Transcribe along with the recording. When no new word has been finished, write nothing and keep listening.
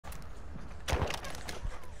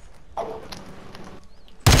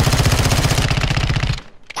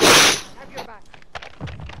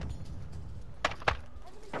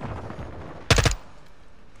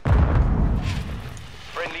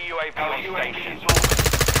station.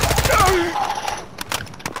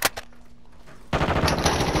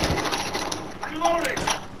 Reloading!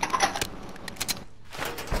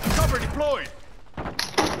 Cover deployed!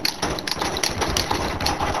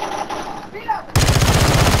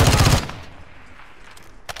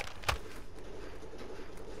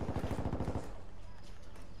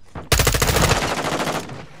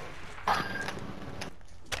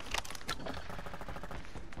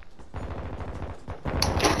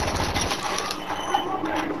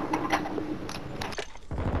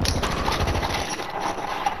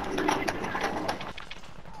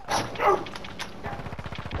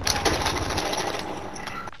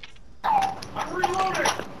 I'm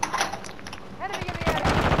reloading! Enemy in the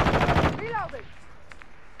area! Reloading!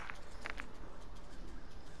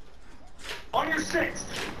 On your six!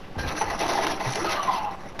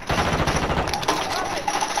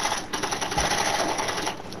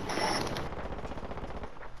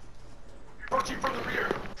 Approaching from the rear.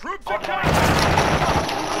 Troops are coming!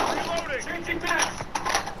 Reloading! Changing backs!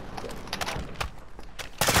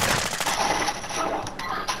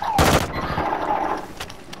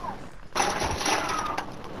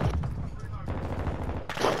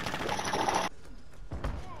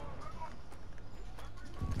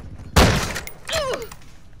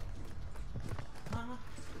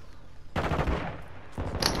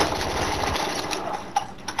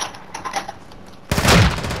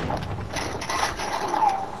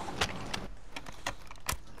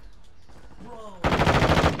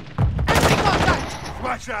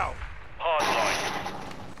 Watch out! Hardline.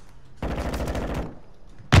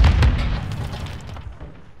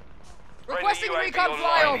 Requesting Friendly recon UAV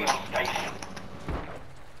flyover! online. Station.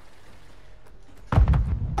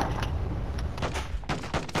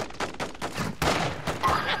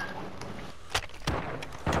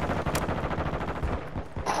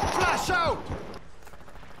 Flash out!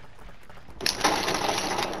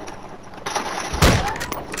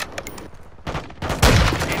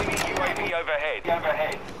 Enemy UAV overhead.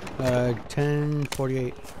 Overhead.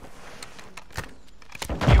 10:48.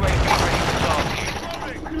 UAV ready for target.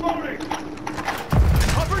 Reloading!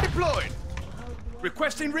 Cover deployed!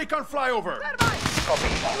 Requesting recon flyover! Copy.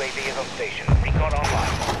 UAV is on station. Recon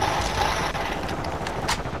online.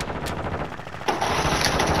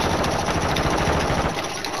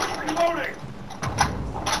 Reloading!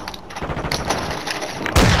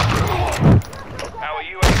 Our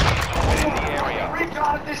UAV is within the area.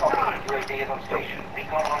 Recon at this time! UAV is on station.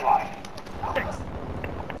 Recon online.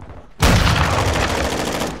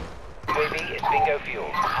 UAV is bingo fuel.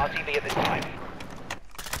 RTV at this time.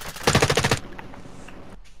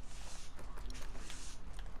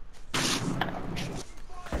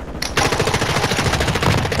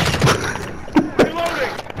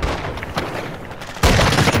 Reloading!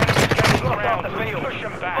 Ground, push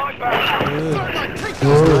them back.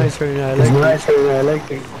 It's nice right now. I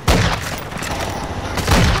like it.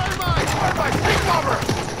 Thermite! Take cover!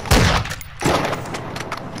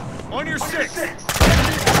 On your six!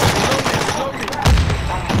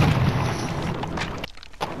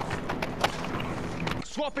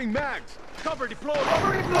 Swapping mags! Cover deployed!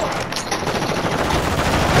 Cover deployed!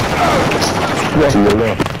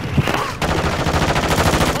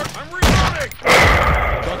 I'm reloading!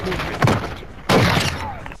 Got movement.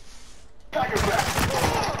 Got your back!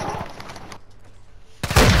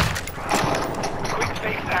 Quick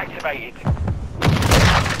fix activated.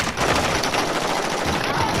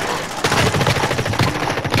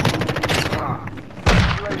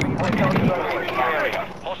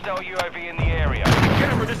 Hostile UAV in the area.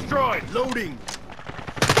 Camera destroyed! Loading!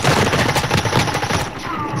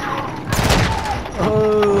 Oh.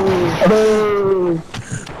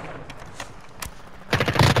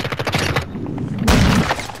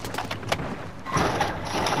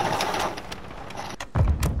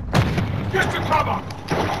 Get to cover!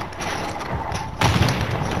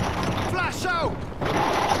 Flash out!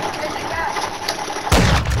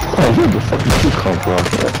 Oh, where the fuck did you come from?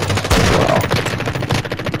 Wow.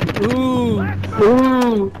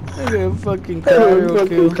 Ooh. Look at fucking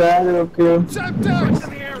cardio kill. Tap down! In the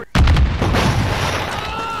area!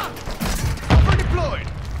 Cover deployed!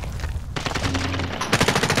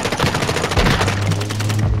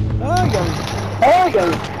 Oh, I got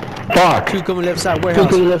it. Fuck! Two coming left side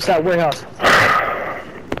warehouse.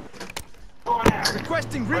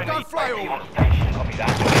 Requesting recon flyover! On station. Copy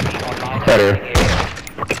that. UAV online. Better.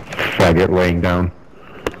 Faggot laying down.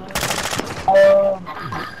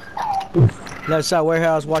 Left side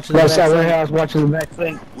warehouse watching the back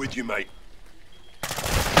thing. With you, mate.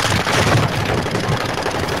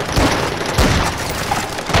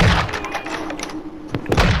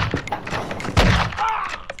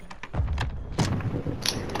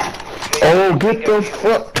 Oh, get the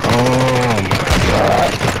fuck! Oh my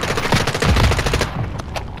god!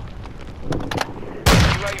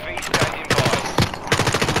 UAV standing by.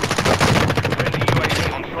 Friendly UAV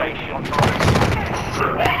on station.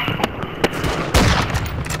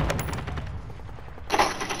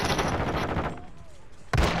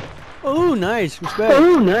 Oh, nice. Respect.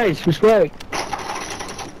 Oh, nice. Respect.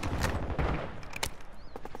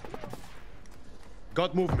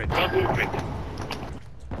 Got movement. Got movement.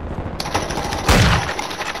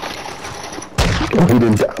 Oh, he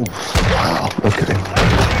didn't die. Wow, okay.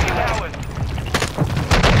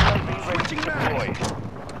 Switching back.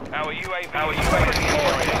 Our UAV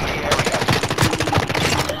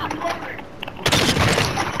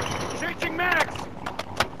Changing max.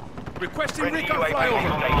 Requesting Friendly recon UAV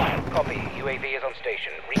flyover. on station. Copy. UAV is on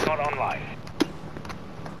station. Recon online.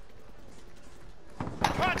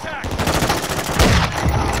 Contact.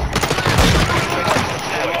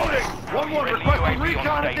 One requesting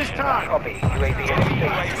recon at this time. Copy. UAV is on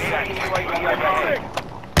station. UAV overhead.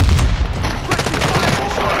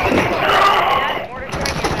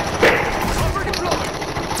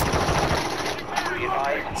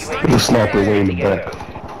 The sniper way in the back.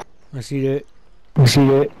 I see that. You see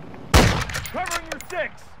that? Covering your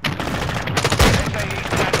six.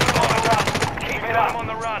 Keep it up on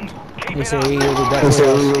the run. Keep They it say up. he'll be back Let's with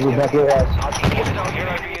say us. we'll be back here.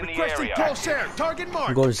 UAV in the Requesting area. Corsair. Target I'm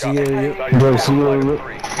mark. going to see you. Go see you.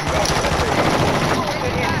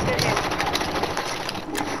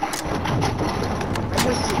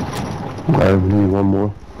 I need one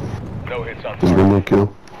more. No hits on Just one more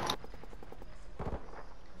kill.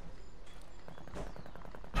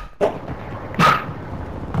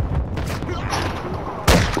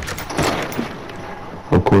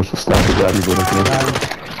 Of course, the sniper got me, but okay.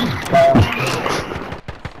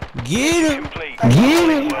 Get him. Complete. Get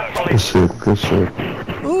him. Good shit, good shit.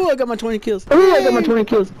 Ooh, I got my 20 kills. Oh, I got my 20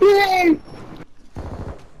 kills. Yay!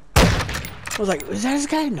 I was like, is that this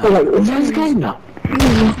guy? No. I was like, is that this guy? No.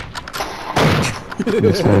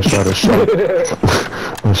 This man shot a shot.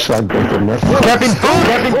 A shotgun from that. Kill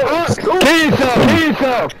yourself! Kill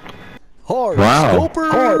yourself! Hard. Wow.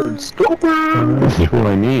 Scoper. Hard scoper! That's what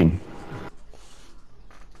I mean.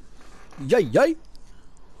 Yay, yay.